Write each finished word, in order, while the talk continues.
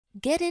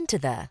Get into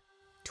the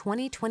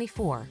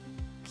 2024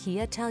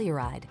 Kia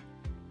Telluride.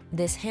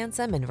 This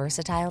handsome and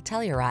versatile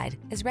Telluride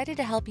is ready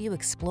to help you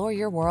explore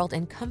your world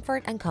in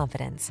comfort and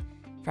confidence.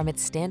 From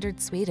its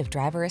standard suite of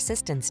driver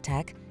assistance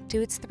tech,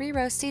 to its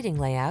 3-row seating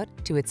layout,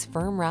 to its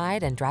firm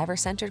ride and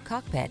driver-centered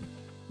cockpit,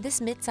 this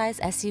midsize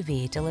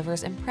SUV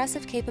delivers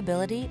impressive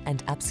capability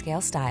and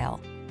upscale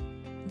style.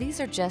 These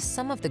are just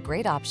some of the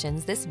great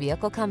options this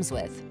vehicle comes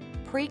with: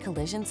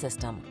 pre-collision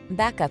system,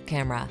 backup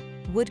camera,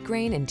 wood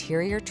grain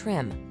interior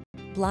trim,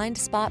 blind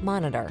spot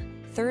monitor,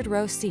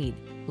 3rd-row seat,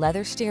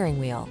 leather steering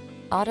wheel,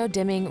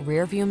 auto-dimming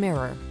rear-view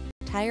mirror,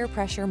 tire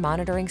pressure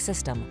monitoring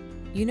system,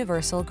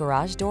 universal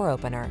garage door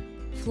opener,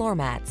 floor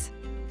mats.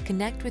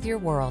 Connect with your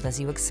world as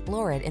you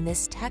explore it in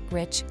this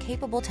tech-rich,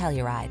 capable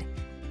Telluride.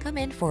 Come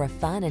in for a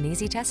fun and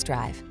easy test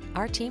drive.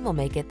 Our team will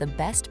make it the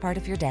best part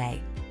of your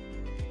day.